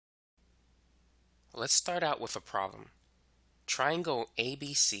Let's start out with a problem. Triangle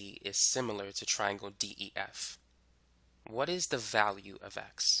ABC is similar to triangle DEF. What is the value of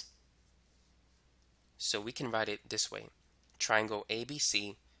x? So we can write it this way. Triangle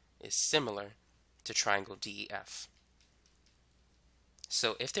ABC is similar to triangle DEF.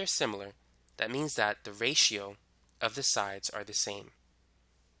 So if they're similar, that means that the ratio of the sides are the same.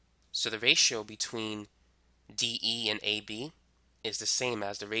 So the ratio between DE and AB is the same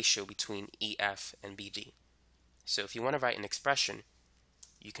as the ratio between EF and BD. So if you want to write an expression,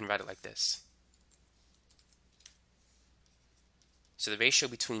 you can write it like this. So the ratio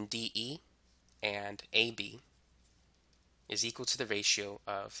between DE and AB is equal to the ratio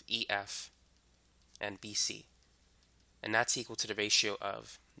of EF and BC. And that's equal to the ratio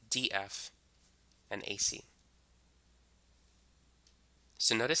of DF and AC.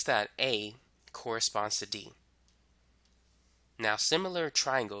 So notice that A corresponds to D. Now similar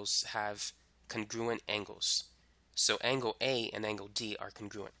triangles have congruent angles. So angle A and angle D are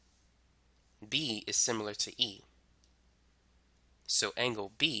congruent. B is similar to E. So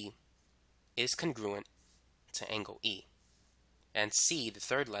angle B is congruent to angle E. And C, the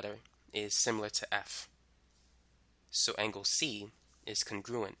third letter, is similar to F. So angle C is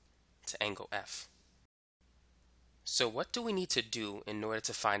congruent to angle F. So what do we need to do in order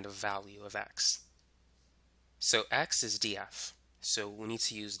to find the value of x? So x is df, so we need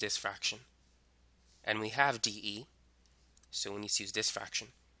to use this fraction. And we have dE, so we need to use this fraction.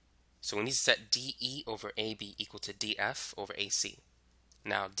 So we need to set dE over AB equal to df over AC.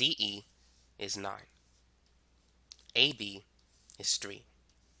 Now dE is 9. AB is 3.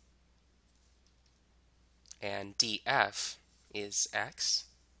 And df is x.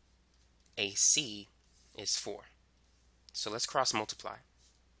 AC is 4. So let's cross multiply.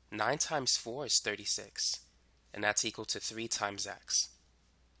 9 times 4 is 36, and that's equal to 3 times x.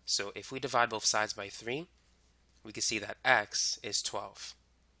 So if we divide both sides by 3, we can see that x is 12.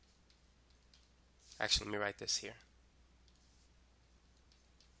 Actually, let me write this here.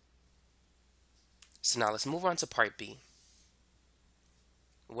 So now let's move on to part B.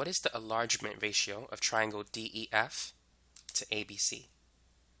 What is the enlargement ratio of triangle DEF to ABC?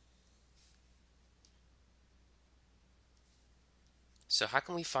 So how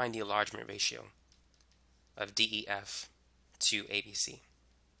can we find the enlargement ratio of DEF to ABC?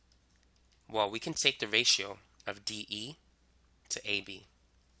 Well, we can take the ratio of DE to AB.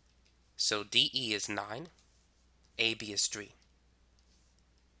 So DE is 9, AB is 3.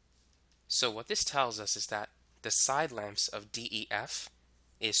 So what this tells us is that the side lengths of DEF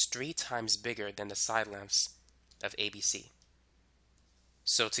is 3 times bigger than the side lengths of ABC.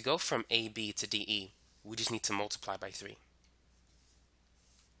 So to go from AB to DE, we just need to multiply by 3.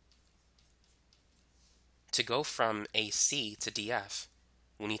 To go from AC to DF,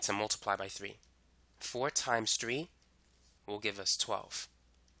 we need to multiply by 3. 4 times 3 will give us 12.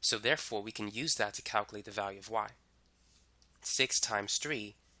 So therefore, we can use that to calculate the value of y. 6 times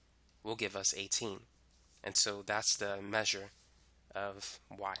 3 will give us 18. And so that's the measure of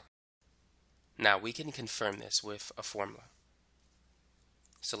y. Now we can confirm this with a formula.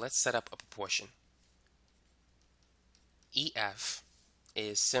 So let's set up a proportion. EF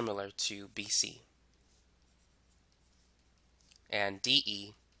is similar to BC. And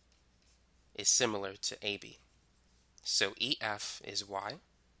DE is similar to AB. So EF is y,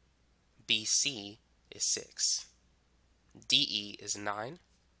 BC is 6, DE is 9,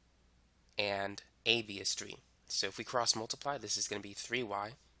 and AB is 3. So if we cross multiply, this is going to be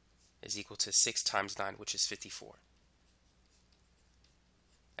 3y is equal to 6 times 9, which is 54.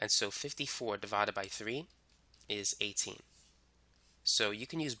 And so 54 divided by 3 is 18. So you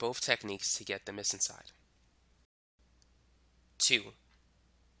can use both techniques to get the missing side. 2.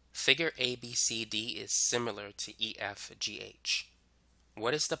 Figure ABCD is similar to EFGH.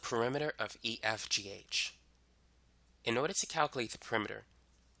 What is the perimeter of EFGH? In order to calculate the perimeter,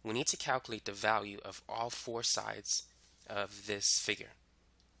 we need to calculate the value of all 4 sides of this figure.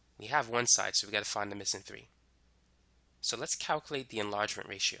 We have one side, so we got to find the missing 3. So let's calculate the enlargement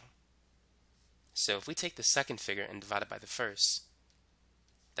ratio. So if we take the second figure and divide it by the first,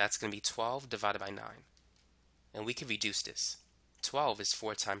 that's going to be 12 divided by 9. And we can reduce this. 12 is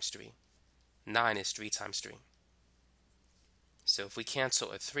 4 times 3. 9 is 3 times 3. So if we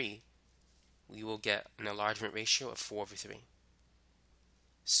cancel a 3, we will get an enlargement ratio of 4 over 3.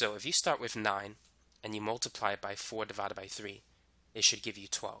 So if you start with 9 and you multiply it by 4 divided by 3, it should give you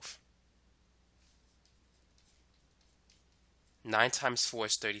 12. 9 times 4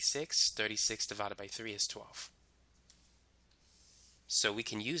 is 36. 36 divided by 3 is 12. So we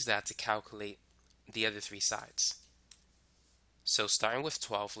can use that to calculate the other 3 sides. So starting with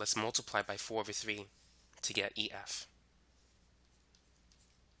 12, let's multiply by 4 over 3 to get EF.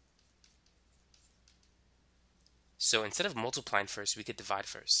 So instead of multiplying first, we could divide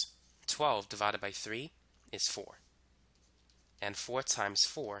first. 12 divided by 3 is 4. And 4 times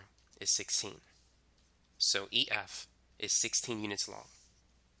 4 is 16. So EF is 16 units long.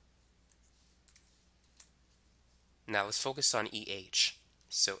 Now let's focus on EH.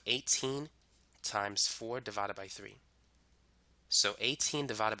 So 18 times 4 divided by 3. So 18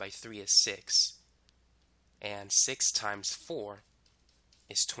 divided by 3 is 6. And 6 times 4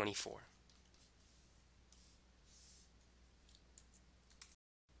 is 24.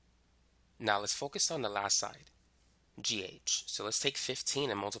 Now let's focus on the last side, GH. So let's take 15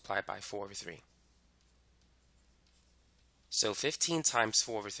 and multiply it by 4 over 3. So 15 times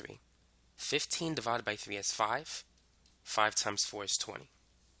 4 over 3. 15 divided by 3 is 5. 5 times 4 is 20.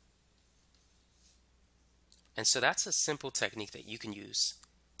 And so that's a simple technique that you can use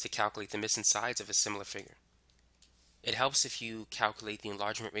to calculate the missing sides of a similar figure. It helps if you calculate the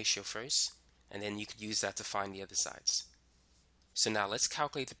enlargement ratio first, and then you could use that to find the other sides. So now let's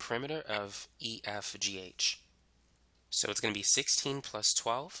calculate the perimeter of EFGH. So it's going to be 16 plus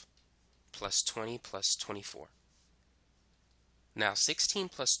 12 plus 20 plus 24. Now 16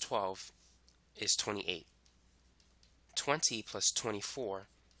 plus 12 is 28. 20 plus 24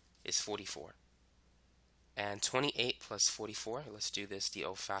 is 44. And 28 plus 44, let's do this the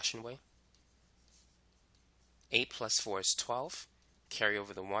old-fashioned way. 8 plus 4 is 12. Carry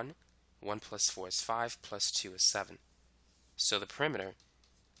over the 1. 1 plus 4 is 5, plus 2 is 7. So the perimeter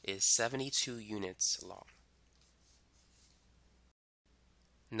is 72 units long.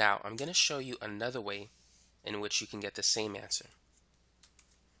 Now I'm going to show you another way in which you can get the same answer.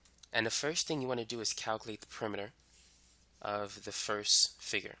 And the first thing you want to do is calculate the perimeter of the first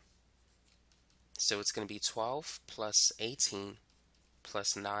figure. So it's going to be 12 plus 18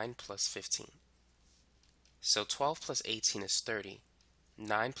 plus 9 plus 15. So 12 plus 18 is 30.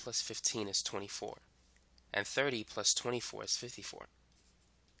 9 plus 15 is 24. And 30 plus 24 is 54.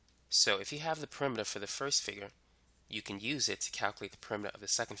 So if you have the perimeter for the first figure, you can use it to calculate the perimeter of the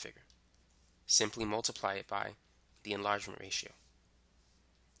second figure. Simply multiply it by the enlargement ratio.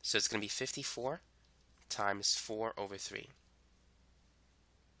 So it's going to be 54 times 4 over 3.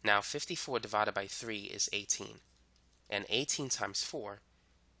 Now 54 divided by 3 is 18. And 18 times 4,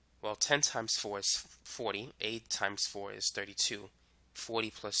 well 10 times 4 is 40. 8 times 4 is 32.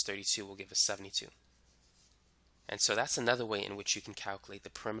 40 plus 32 will give us 72. And so that's another way in which you can calculate the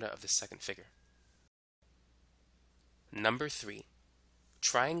perimeter of the second figure. Number 3.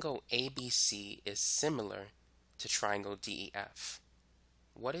 Triangle ABC is similar to triangle DEF.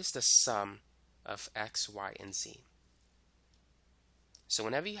 What is the sum of X, Y, and Z? So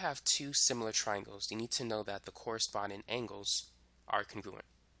whenever you have two similar triangles, you need to know that the corresponding angles are congruent.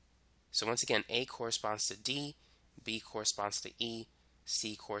 So once again, A corresponds to D, B corresponds to E,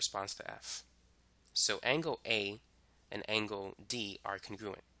 C corresponds to F. So angle A and angle D are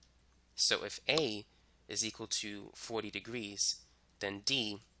congruent. So if A is equal to 40 degrees, then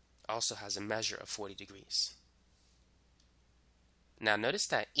D also has a measure of 40 degrees. Now notice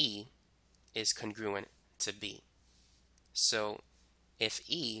that E is congruent to B. So if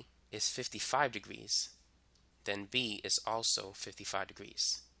E is 55 degrees, then B is also 55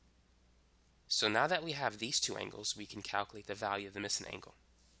 degrees. So now that we have these two angles, we can calculate the value of the missing angle.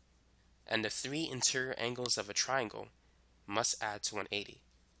 And the three interior angles of a triangle must add to 180.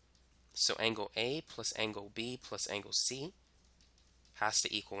 So angle A plus angle B plus angle C has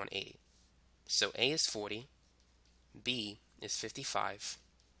to equal 180. So A is 40, B is 55,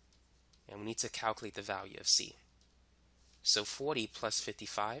 and we need to calculate the value of C. So 40 plus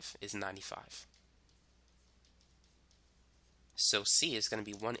 55 is 95. So C is going to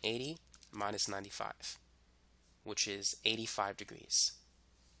be 180 minus 95, which is 85 degrees.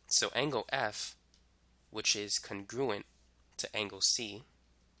 So angle F, which is congruent to angle C,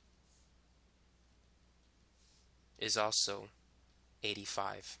 is also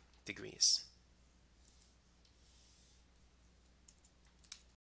 85 degrees.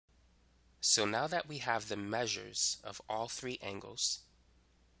 So now that we have the measures of all three angles,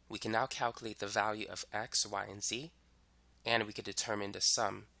 we can now calculate the value of X, Y, and Z, and we can determine the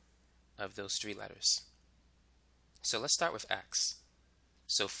sum of those three letters. So let's start with X.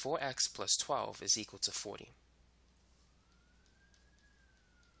 So 4x plus 12 is equal to 40.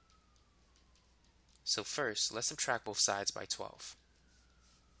 So first, let's subtract both sides by 12.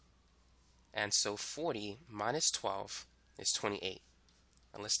 And so 40 minus 12 is 28.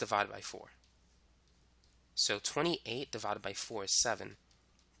 And let's divide by 4. So 28 divided by 4 is 7.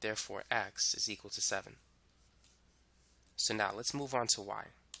 Therefore, x is equal to 7. So now let's move on to y.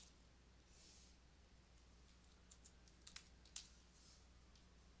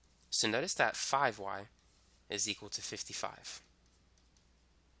 So notice that 5y is equal to 55.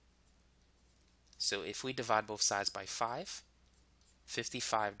 So if we divide both sides by 5,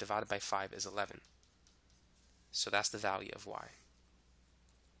 55 divided by 5 is 11. So that's the value of y.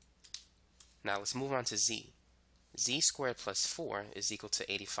 Now let's move on to z. Z squared plus 4 is equal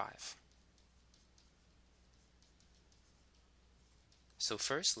to 85. So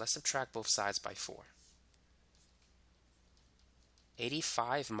first, let's subtract both sides by 4.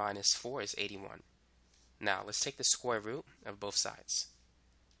 85 minus 4 is 81. Now let's take the square root of both sides.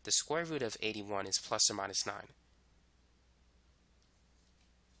 The square root of 81 is plus or minus 9.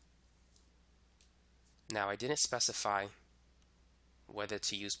 Now I didn't specify whether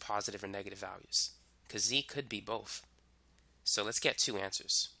to use positive or negative values, because z could be both. So let's get two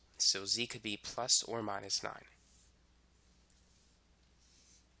answers. So z could be plus or minus 9.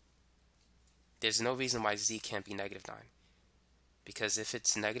 There's no reason why z can't be negative 9, because if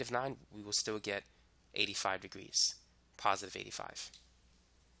it's negative 9, we will still get 85 degrees, positive 85.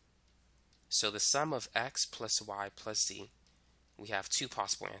 So the sum of x plus y plus z, we have two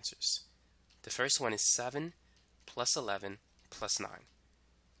possible answers. The first one is 7 plus 11 plus 9.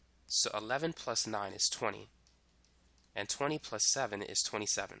 So 11 plus 9 is 20, and 20 plus 7 is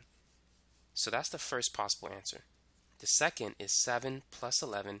 27. So that's the first possible answer. The second is 7 plus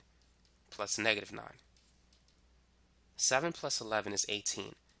 11 plus negative 9. 7 plus 11 is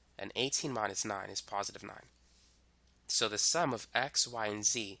 18, and 18 minus 9 is positive 9. So the sum of x, y, and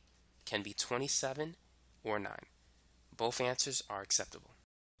z can be 27 or 9. Both answers are acceptable.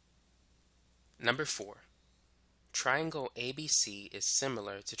 Number 4. Triangle ABC is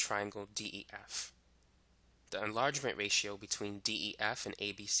similar to triangle DEF. The enlargement ratio between DEF and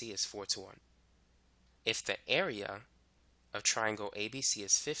ABC is 4 to 1. If the area of triangle ABC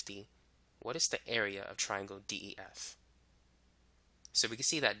is 50, what is the area of triangle DEF? So we can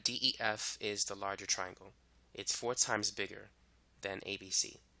see that DEF is the larger triangle. It's 4 times bigger than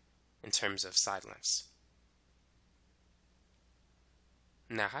ABC in terms of side lengths.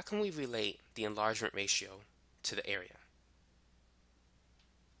 Now, how can we relate the enlargement ratio to the area?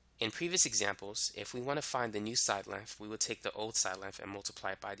 In previous examples, if we want to find the new side length, we would take the old side length and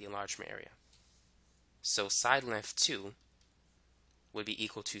multiply it by the enlargement area. So side length 2 would be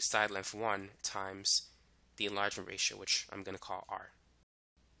equal to side length 1 times the enlargement ratio, which I'm going to call r.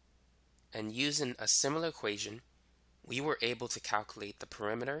 And using a similar equation, we were able to calculate the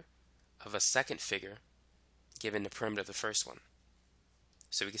perimeter of a second figure given the perimeter of the first one.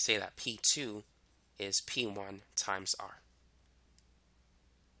 So we can say that P2 is P1 times r.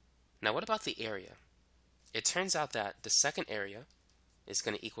 Now what about the area? It turns out that the second area is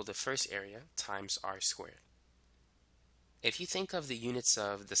going to equal the first area times r squared. If you think of the units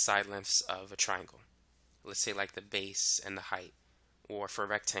of the side lengths of a triangle, let's say like the base and the height, or for a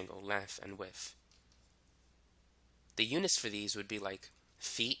rectangle, length and width, the units for these would be like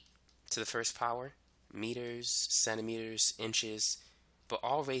feet to the first power, meters, centimeters, inches, but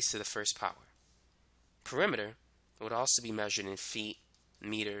all raised to the first power. Perimeter would also be measured in feet,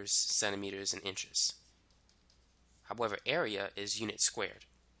 meters, centimeters, and inches. However, area is unit squared,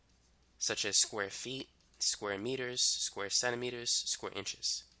 such as square feet, square meters, square centimeters, square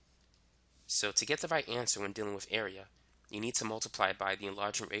inches. So to get the right answer when dealing with area, you need to multiply it by the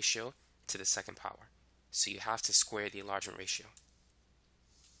enlargement ratio to the second power. So you have to square the enlargement ratio.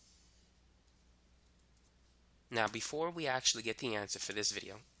 Now, before we actually get the answer for this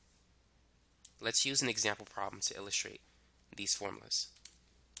video, let's use an example problem to illustrate these formulas.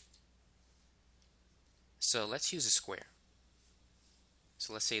 So let's use a square.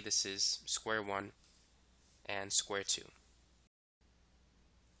 So let's say this is square 1 and square 2.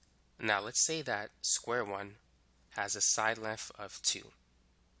 Now let's say that square 1 has a side length of 2.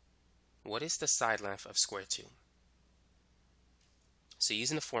 What is the side length of square 2? So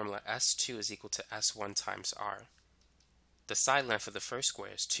using the formula, S2 is equal to S1 times R. The side length of the first square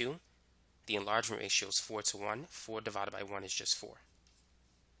is 2. The enlargement ratio is 4 to 1. 4 divided by 1 is just 4.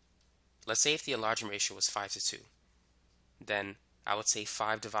 Let's say if the enlargement ratio was 5 to 2, then I would say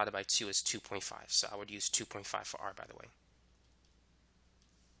 5 divided by 2 is 2.5. So I would use 2.5 for R, by the way.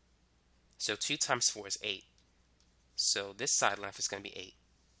 So 2 times 4 is 8. So this side length is going to be 8.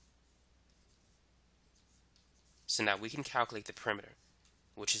 So now we can calculate the perimeter,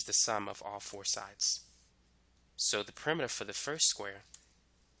 which is the sum of all 4 sides. So the perimeter for the first square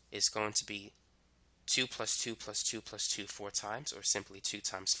is going to be 2 plus 2 plus 2 plus 2 4 times, or simply 2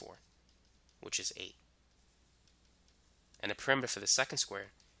 times 4, which is 8. And the perimeter for the second square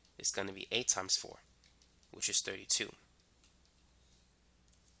is going to be 8 times 4, which is 32.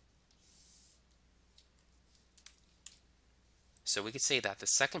 So we could say that the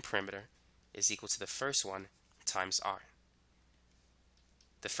second perimeter is equal to the first one times r.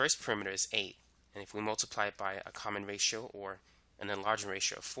 The first perimeter is 8, and if we multiply it by a common ratio or an enlargement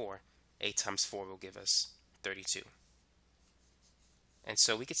ratio of 4, 8 times 4 will give us 32. And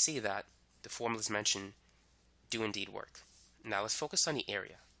so we could see that the formulas mentioned do indeed work. Now let's focus on the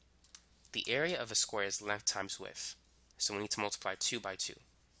area. The area of a square is length times width, so we need to multiply 2 by 2.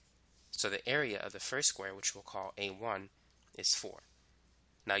 So the area of the first square, which we'll call A1, is 4.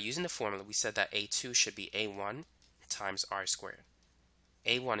 Now using the formula, we said that A2 should be A1 times r squared.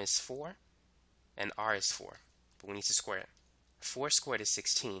 A1 is 4 and r is 4, but we need to square it. 4 squared is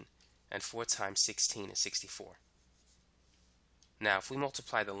 16, and 4 times 16 is 64. Now if we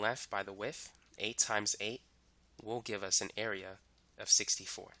multiply the length by the width, 8 times 8 will give us an area of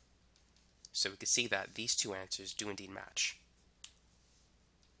 64. So we can see that these two answers do indeed match.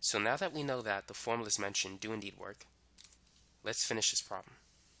 So now that we know that the formulas mentioned do indeed work, let's finish this problem.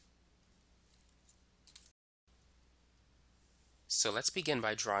 So let's begin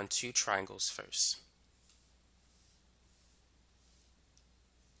by drawing two triangles first.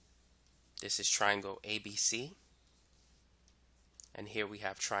 This is triangle ABC, and here we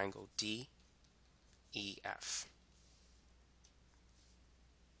have triangle DEF.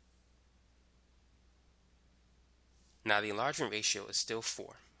 Now the enlargement ratio is still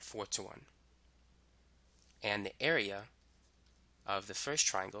 4 to 1. And the area of the first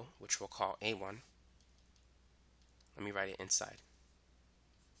triangle, which we'll call A1, let me write it inside.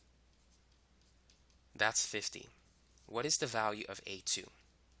 That's 50. What is the value of A2?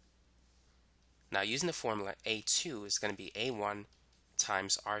 Now using the formula, A2 is going to be A1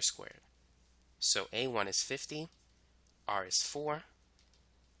 times r squared. So A1 is 50, r is 4,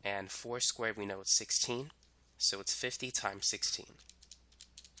 and 4 squared we know it's 16. So it's 50 times 16.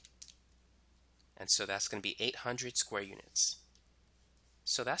 And so that's going to be 800 square units.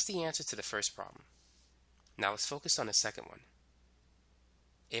 So that's the answer to the first problem. Now let's focus on the second one.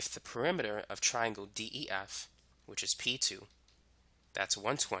 If the perimeter of triangle DEF, which is P2, that's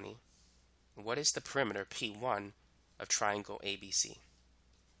 120, what is the perimeter P1 of triangle ABC?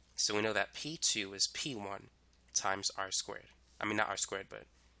 So we know that P2 is P1 times r squared. I mean not r squared, but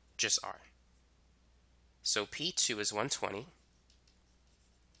just r. So P2 is 120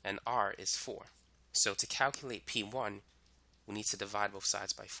 and r is 4. So to calculate P1, we need to divide both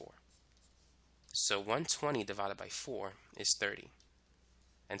sides by 4. So 120 divided by 4 is 30.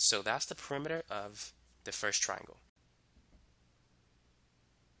 And so that's the perimeter of the first triangle.